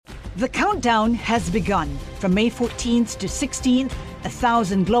The countdown has begun. From May 14th to 16th,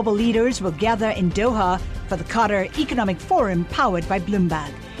 1,000 global leaders will gather in Doha for the Qatar Economic Forum powered by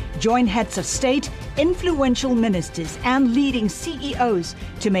Bloomberg. Join heads of state, influential ministers, and leading CEOs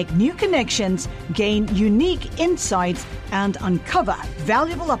to make new connections, gain unique insights, and uncover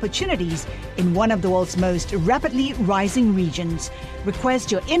valuable opportunities in one of the world's most rapidly rising regions.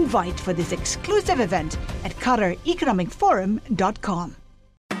 Request your invite for this exclusive event at QatarEconomicForum.com.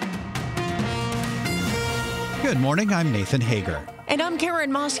 Good morning, I'm Nathan Hager. And I'm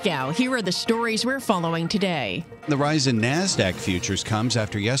Karen Moscow. Here are the stories we're following today. The rise in NASDAQ futures comes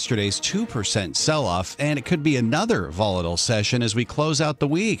after yesterday's 2% sell-off, and it could be another volatile session as we close out the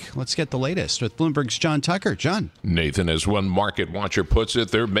week. Let's get the latest with Bloomberg's John Tucker. John. Nathan, as one market watcher puts it,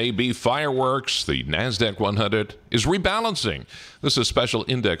 there may be fireworks. The NASDAQ 100 is rebalancing. This is a special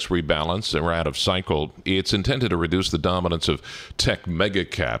index rebalance. We're out of cycle. It's intended to reduce the dominance of tech mega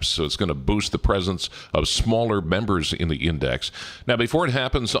caps, so it's going to boost the presence of smaller members in the index. Now, before it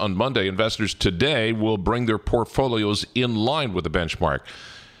happens on Monday, investors today will bring their portfolios in line with the benchmark.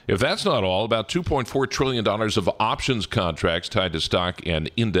 If that's not all, about $2.4 trillion of options contracts tied to stock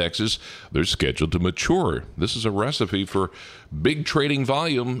and indexes, they're scheduled to mature. This is a recipe for big trading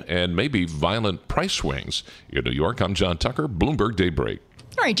volume and maybe violent price swings. In New York, I'm John Tucker, Bloomberg Daybreak.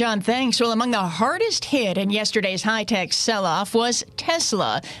 All right, John, thanks. Well, among the hardest hit in yesterday's high-tech sell-off was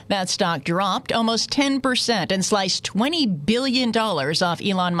Tesla. That stock dropped almost 10% and sliced $20 billion off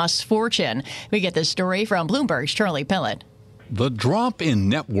Elon Musk's fortune. We get this story from Bloomberg's Charlie Pellet. The drop in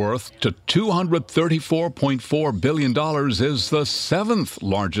net worth to $234.4 billion is the seventh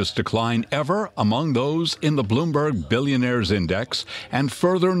largest decline ever among those in the Bloomberg Billionaires Index and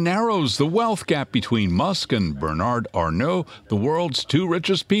further narrows the wealth gap between Musk and Bernard Arnault, the world's two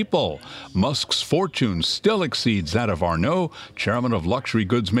richest people. Musk's fortune still exceeds that of Arnault, chairman of luxury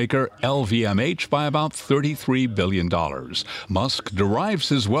goods maker LVMH, by about $33 billion. Musk derives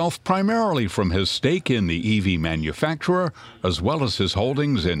his wealth primarily from his stake in the EV manufacturer, as well as his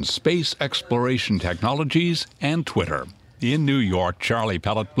holdings in space exploration technologies and Twitter. In New York, Charlie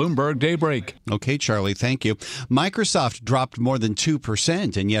Pellet, Bloomberg Daybreak. Okay, Charlie, thank you. Microsoft dropped more than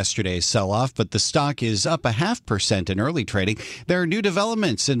 2% in yesterday's sell-off, but the stock is up 0.5% in early trading. There are new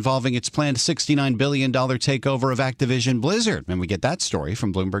developments involving its planned $69 billion takeover of Activision Blizzard. And we get that story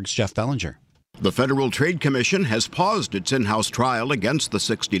from Bloomberg's Jeff Bellinger. The Federal Trade Commission has paused its in-house trial against the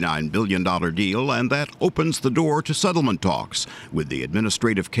 $69 billion deal, and that opens the door to settlement talks. With the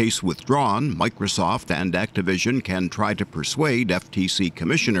administrative case withdrawn, Microsoft and Activision can try to persuade FTC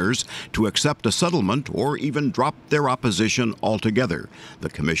commissioners to accept a settlement or even drop their opposition altogether. The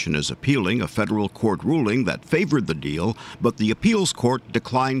commission is appealing a federal court ruling that favored the deal, but the appeals court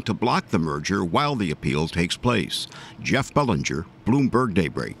declined to block the merger while the appeal takes place. Jeff Bellinger, Bloomberg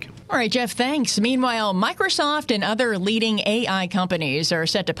Daybreak. All right, Jeff, thanks. Meanwhile, Microsoft and other leading AI companies are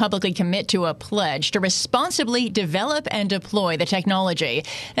set to publicly commit to a pledge to responsibly develop and deploy the technology.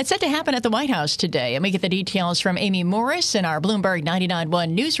 It's set to happen at the White House today. And we get the details from Amy Morris in our Bloomberg 99.1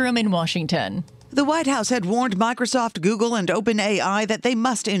 newsroom in Washington. The White House had warned Microsoft, Google, and OpenAI that they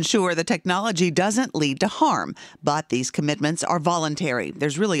must ensure the technology doesn't lead to harm. But these commitments are voluntary.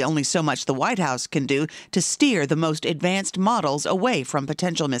 There's really only so much the White House can do to steer the most advanced models away from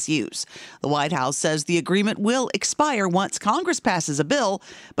potential misuse. The White House says the agreement will expire once Congress passes a bill,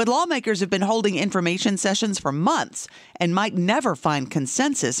 but lawmakers have been holding information sessions for months and might never find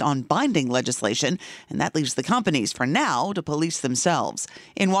consensus on binding legislation, and that leaves the companies, for now, to police themselves.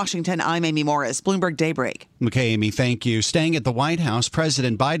 In Washington, I'm Amy Morris, Bloomberg Daybreak. Okay, Amy, thank you. Staying at the White House,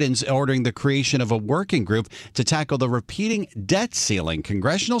 President Biden's ordering the creation of a working group to tackle the repeating debt ceiling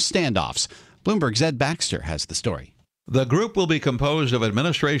congressional standoffs. Bloomberg's Ed Baxter has the story. The group will be composed of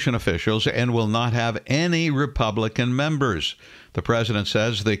administration officials and will not have any Republican members. The president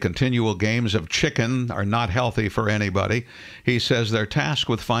says the continual games of chicken are not healthy for anybody. He says they're tasked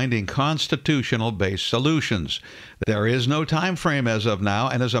with finding constitutional-based solutions. There is no time frame as of now,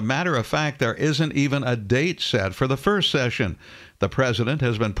 and as a matter of fact, there isn't even a date set for the first session. The president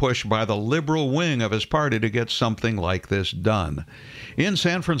has been pushed by the liberal wing of his party to get something like this done. In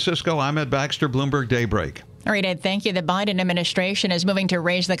San Francisco, I'm Ed Baxter, Bloomberg Daybreak. All right, Ed, thank you. The Biden administration is moving to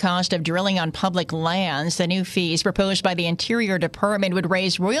raise the cost of drilling on public lands. The new fees proposed by the Interior Department would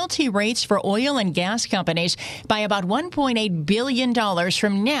raise royalty rates for oil and gas companies by about $1.8 billion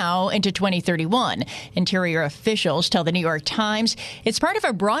from now into 2031. Interior officials tell the New York Times it's part of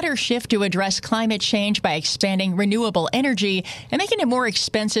a broader shift to address climate change by expanding renewable energy and making it more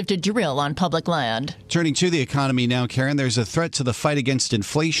expensive to drill on public land. Turning to the economy now, Karen, there's a threat to the fight against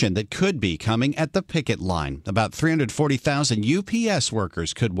inflation that could be coming at the picket line. deadline. About 340,000 UPS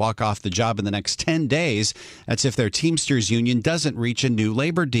workers could walk off the job in the next 10 days. That's if their Teamsters union doesn't reach a new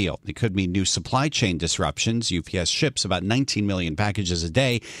labor deal. It could mean new supply chain disruptions. UPS ships about 19 million packages a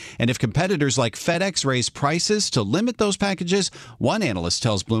day. And if competitors like FedEx raise prices to limit those packages, one analyst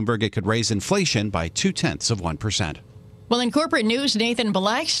tells Bloomberg it could raise inflation by 0.2%. Well, in corporate news, Nathan,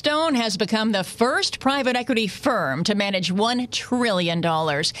 Blackstone has become the first private equity firm to manage $1 trillion.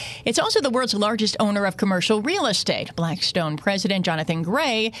 It's also the world's largest owner of commercial real estate. Blackstone President Jonathan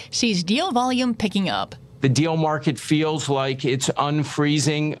Gray sees deal volume picking up. The deal market feels like it's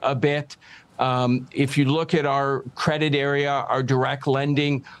unfreezing a bit. If you look at our credit area, our direct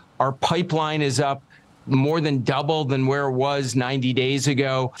lending, our pipeline is up more than double than where it was 90 days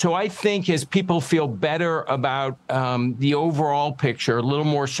ago. So I think as people feel better about the overall picture, a little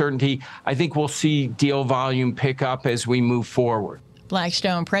more certainty, I think we'll see deal volume pick up as we move forward.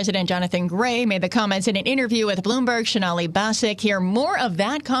 Blackstone President Jonathan Gray made the comments in an interview with Bloomberg's Sonali Basak. Hear more of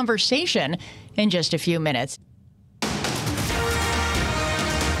that conversation in just a few minutes.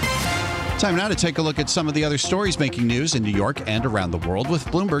 Time now to take a look at some of the other stories making news in New York and around the world with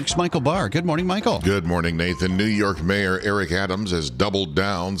Bloomberg's Michael Barr. Good morning, Michael. Good morning, Nathan. New York Mayor Eric Adams has doubled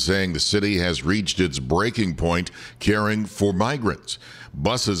down, saying the city has reached its breaking point caring for migrants.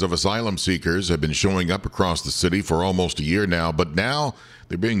 Buses of asylum seekers have been showing up across the city for almost a year now, but now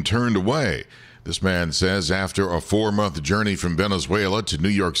they're being turned away. This man says after a 4-month journey from Venezuela to New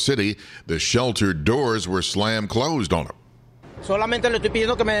York City, the sheltered doors were slammed closed on him. They're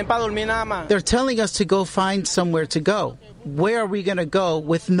telling us to go find somewhere to go. Where are we going to go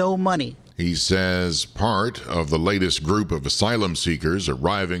with no money? He says part of the latest group of asylum seekers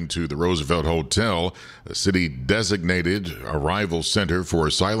arriving to the Roosevelt Hotel, a city-designated arrival center for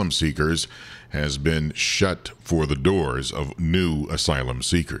asylum seekers, has been shut for the doors of new asylum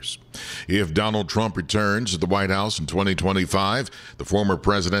seekers. If Donald Trump returns to the White House in 2025, the former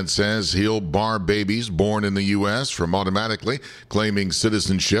president says he'll bar babies born in the U.S. from automatically claiming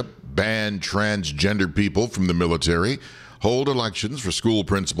citizenship, ban transgender people from the military, hold elections for school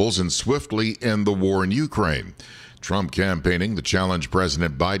principals, and swiftly end the war in Ukraine. Trump campaigning to challenge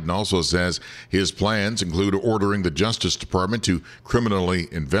President Biden also says his plans include ordering the Justice Department to criminally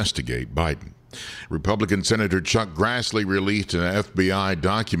investigate Biden. Republican Senator Chuck Grassley released an FBI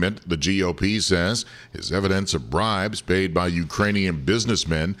document the GOP says is evidence of bribes paid by Ukrainian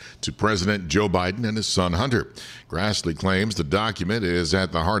businessmen to President Joe Biden and his son Hunter. Grassley claims the document is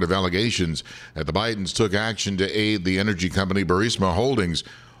at the heart of allegations that the Bidens took action to aid the energy company Burisma Holdings,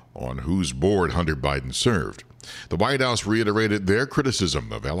 on whose board Hunter Biden served. The White House reiterated their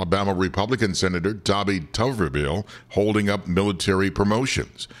criticism of Alabama Republican Senator Tommy Tuberville holding up military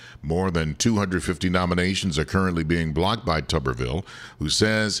promotions. More than 250 nominations are currently being blocked by Tuberville, who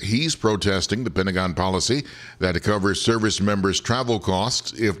says he's protesting the Pentagon policy that covers service members' travel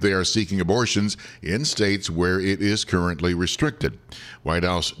costs if they are seeking abortions in states where it is currently restricted. White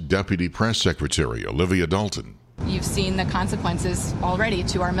House Deputy Press Secretary Olivia Dalton. You've seen the consequences already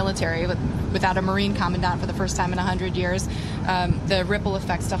to our military without a Marine commandant for the first time in 100 years. The ripple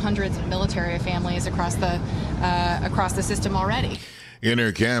effects to hundreds of military families across the system already. In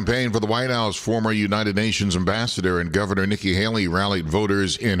her campaign for the White House, former United Nations ambassador and Governor Nikki Haley rallied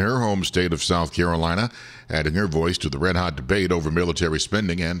voters in her home state of South Carolina, adding her voice to the red-hot debate over military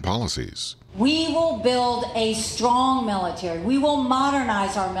spending and policies. We will build a strong military. We will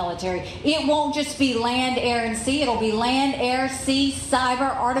modernize our military. It won't just be land, air, and sea. It'll be land, air, sea,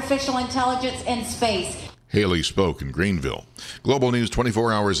 cyber, artificial intelligence, and space. Haley spoke in Greenville. Global news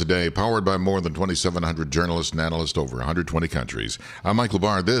 24 hours a day, powered by more than 2,700 journalists and analysts over 120 countries. I'm Michael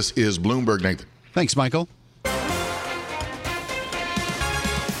Barr. This is Bloomberg, Nathan. Thanks, Michael.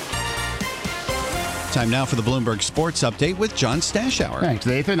 Time now for the Bloomberg Sports Update with John Stashower. Thanks,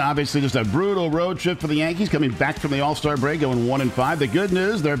 Nathan. Obviously, just a brutal road trip for the Yankees coming back from the All-Star break, going 1-5. The good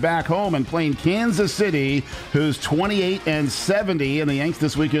news, they're back home and playing Kansas City, who's 28-70. And the Yanks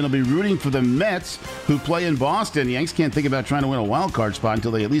this weekend will be rooting for the Mets, who play in Boston. The Yanks can't think about trying to win a wild card spot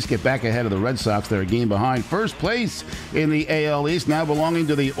until they at least get back ahead of the Red Sox. They're a game behind. First place in the AL East, now belonging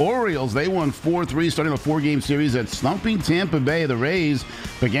to the Orioles. They won 4-3, starting a 4-game series at thumping Tampa Bay. The Rays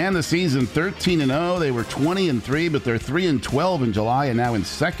began the season 13-0. They were 20-3, but they're 3-12 in July and now in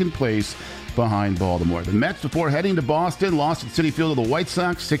second place behind Baltimore. The Mets, before heading to Boston, lost at Citi Field to the White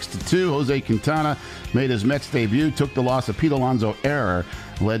Sox 6-2. Jose Quintana made his Mets debut, took the loss. A Pete Alonso error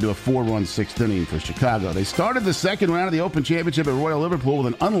led to a 4-run sixth inning for Chicago. They started the second round of the Open Championship at Royal Liverpool with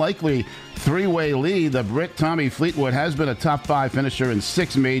an unlikely three-way lead. The Brit Tommy Fleetwood has been a top 5 finisher in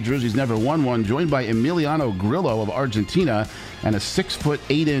 6 majors. He's never won one, joined by Emiliano Grillo of Argentina and a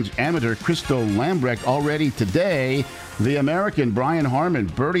 6'8" amateur Cristo Lambrecht. Already today, the American Brian Harman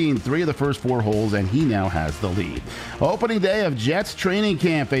birdieing 3 of the first 4 holes, and he now has the lead. Opening day of Jets training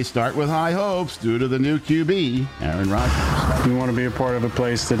camp. They start with high hopes due to the new QB, Aaron Rodgers. We want to be a part of a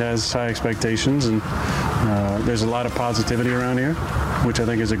place that has high expectations, and there's a lot of positivity around here, which I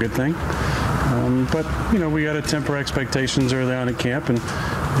think is a good thing. But, we got to temper expectations early on at camp and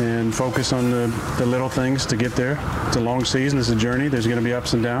focus on the little things to get there. It's a long season. It's a journey. There's going to be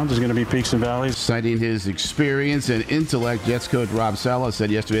ups and downs. There's going to be peaks and valleys. Citing his experience and intellect, Jets coach Rob Saleh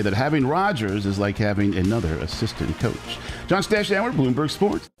said yesterday that having Rodgers is like having another assistant coach. John Stashauer, Bloomberg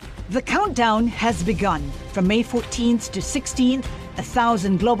Sports. The countdown has begun. From May 14th to 16th,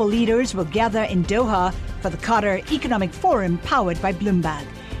 1,000 global leaders will gather in Doha for the Qatar Economic Forum powered by Bloomberg.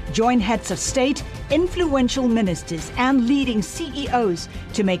 Join heads of state, influential ministers, and leading CEOs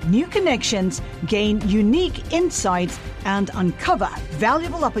to make new connections, gain unique insights, and uncover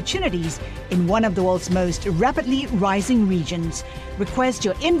valuable opportunities in one of the world's most rapidly rising regions. Request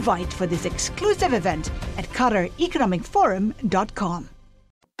your invite for this exclusive event at QatarEconomicForum.com.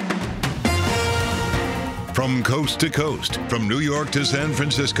 From coast to coast, from New York to San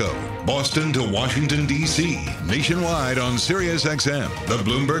Francisco, Boston to Washington, D.C., nationwide on SiriusXM, the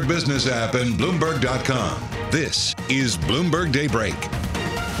Bloomberg Business app, and Bloomberg.com. This is Bloomberg Daybreak.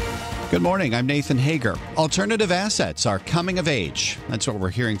 Good morning. I'm Nathan Hager. Alternative assets are coming of age. That's what we're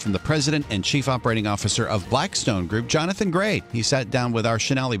hearing from the president and chief operating officer of Blackstone Group, Jonathan Gray. He sat down with our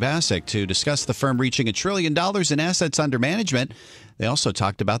Shanali Bassick to discuss the firm reaching $1 trillion in assets under management. They also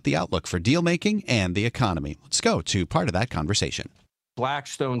talked about the outlook for deal making and the economy. Let's go to part of that conversation.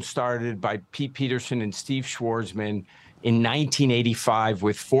 Blackstone started by Pete Peterson and Steve Schwarzman in 1985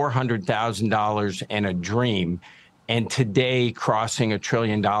 with $400,000 and a dream. And today, crossing $1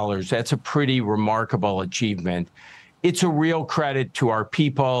 trillion, that's a pretty remarkable achievement. It's a real credit to our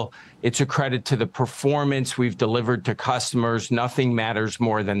people. It's a credit to the performance we've delivered to customers. Nothing matters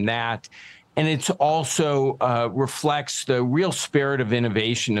more than that. And it's also reflects the real spirit of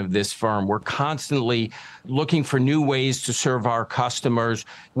innovation of this firm. We're constantly looking for new ways to serve our customers.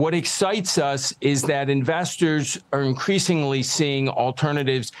 What excites us is that investors are increasingly seeing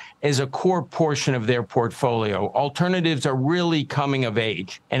alternatives as a core portion of their portfolio. Alternatives are really coming of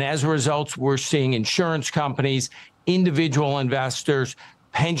age. And as a result, we're seeing insurance companies, individual investors,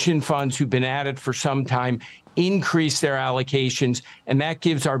 pension funds who've been at it for some time increase their allocations, and that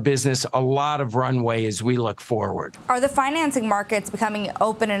gives our business a lot of runway as we look forward. Are the financing markets becoming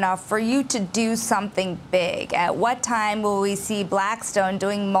open enough for you to do something big? At what time will we see Blackstone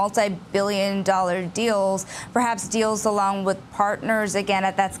doing multi-billion-dollar deals, perhaps deals along with partners again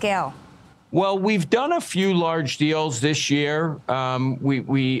at that scale? Well, we've done a few large deals this year.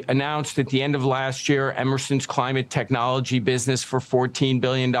 We announced at the end of last year Emerson's climate technology business for $14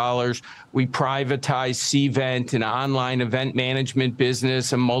 billion. We privatized Cvent, an online event management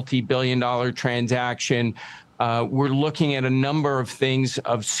business, a multi-billion-dollar transaction. We're looking at a number of things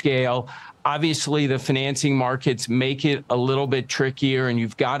of scale. Obviously, the financing markets make it a little bit trickier, and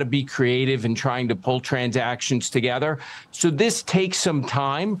you've got to be creative in trying to pull transactions together. So this takes some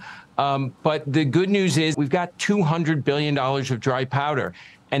time. But the good news is we've got $200 billion of dry powder,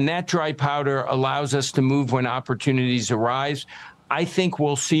 and that dry powder allows us to move when opportunities arise. I think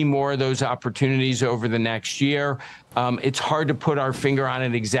we'll see more of those opportunities over the next year. It's hard to put our finger on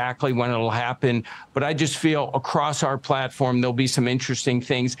it exactly when it'll happen, but I just feel across our platform there'll be some interesting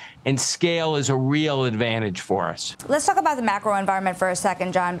things, and scale is a real advantage for us. Let's talk about the macro environment for a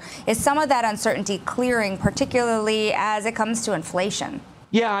second, John. Is some of that uncertainty clearing, particularly as it comes to inflation?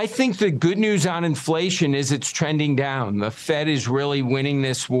 Yeah, I think the good news on inflation is it's trending down. The Fed is really winning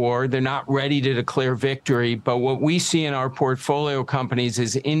this war. They're not ready to declare victory. But what we see in our portfolio companies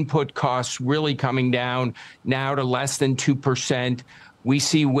is input costs really coming down now to less than 2%. We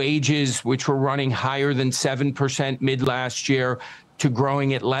see wages, which were running higher than 7% mid last year, to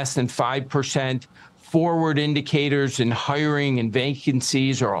growing at less than 5%. forward indicators in hiring and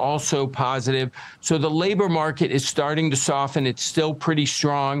vacancies are also positive. So the labor market is starting to soften. It's still pretty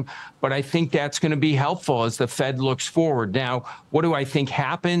strong, but I think that's going to be helpful as the Fed looks forward. Now, what do I think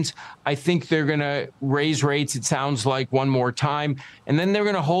happens? I think they're going to raise rates, it sounds like, one more time, and then they're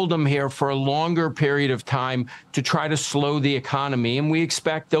going to hold them here for a longer period of time to try to slow the economy, and we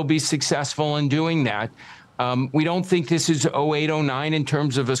expect they'll be successful in doing that. We don't think this is 08, 09 in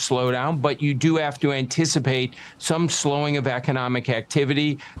terms of a slowdown, but you do have to anticipate some slowing of economic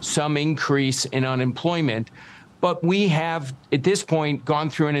activity, some increase in unemployment. But we have, at this point, gone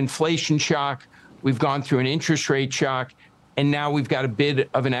through an inflation shock. We've gone through an interest rate shock. And now we've got a bit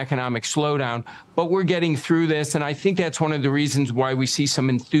of an economic slowdown, but we're getting through this. And I think that's one of the reasons why we see some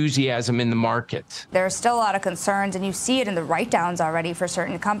enthusiasm in the market. There are still a lot of concerns, and you see it in the write-downs already for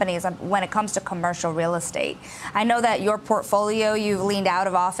certain companies when it comes to commercial real estate. I know that your portfolio, you've leaned out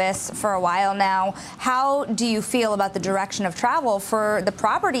of office for a while now. How do you feel about the direction of travel for the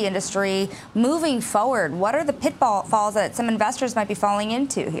property industry moving forward? What are the pitfalls that some investors might be falling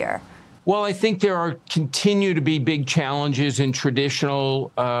into here? Well, I think there continue to be big challenges in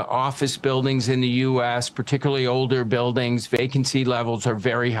traditional office buildings in the U.S., particularly older buildings. Vacancy levels are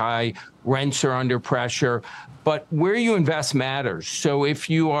very high. Rents are under pressure. But where you invest matters. So if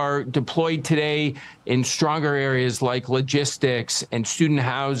you are deployed today in stronger areas like logistics and student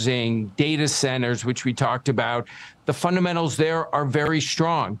housing, data centers, which we talked about, the fundamentals there are very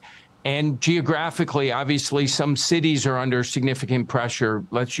strong. And geographically, obviously, some cities are under significant pressure.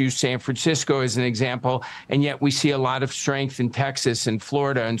 Let's use San Francisco as an example. And yet we see a lot of strength in Texas and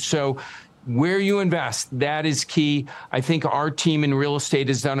Florida. And so where you invest, that is key. I think our team in real estate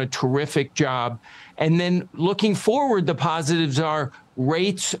has done a terrific job. And then looking forward, the positives are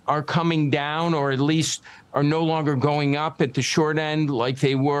rates are coming down, or at least are no longer going up at the short end like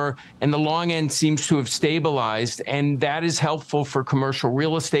they were, and the long end seems to have stabilized, and that is helpful for commercial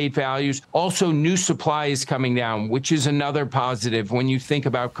real estate values. Also, new supply is coming down, which is another positive when you think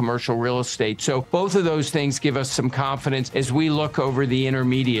about commercial real estate. So both of those things give us some confidence as we look over the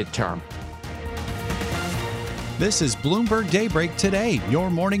intermediate term. This is Bloomberg Daybreak Today, your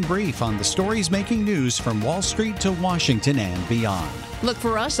morning brief on the stories making news from Wall Street to Washington and beyond. Look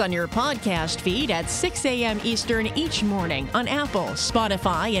for us on your podcast feed at 6 a.m. Eastern each morning on Apple,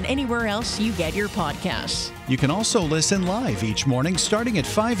 Spotify, and anywhere else you get your podcasts. You can also listen live each morning starting at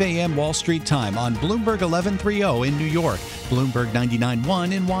 5 a.m. Wall Street time on Bloomberg 1130 in New York, Bloomberg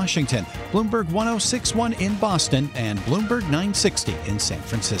 99.1 in Washington, Bloomberg 106.1 in Boston, and Bloomberg 960 in San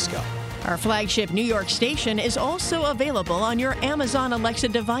Francisco. Our flagship New York station is also available on your Amazon Alexa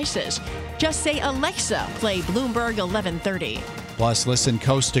devices. Just say, Alexa, play Bloomberg 1130. Plus, listen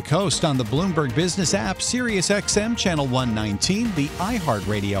coast to coast on the Bloomberg Business app, Sirius XM Channel 119, the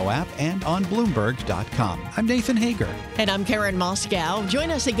iHeartRadio app, and on Bloomberg.com. I'm Nathan Hager. And I'm Karen Moscow.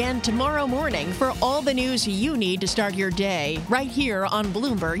 Join us again tomorrow morning for all the news you need to start your day right here on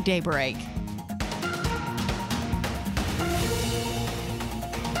Bloomberg Daybreak.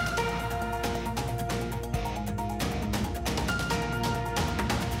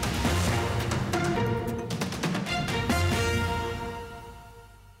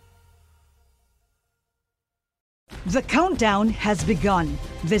 The countdown has begun.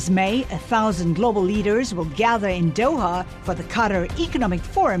 This May, 1,000 global leaders will gather in Doha for the Qatar Economic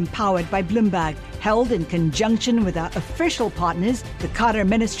Forum powered by Bloomberg, held in conjunction with our official partners, the Qatar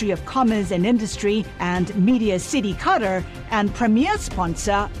Ministry of Commerce and Industry and Media City Qatar, and premier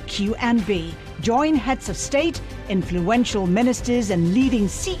sponsor QNB. Join heads of state, influential ministers, and leading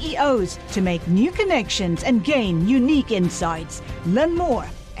CEOs to make new connections and gain unique insights. Learn more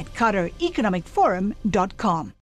at QatarEconomicForum.com.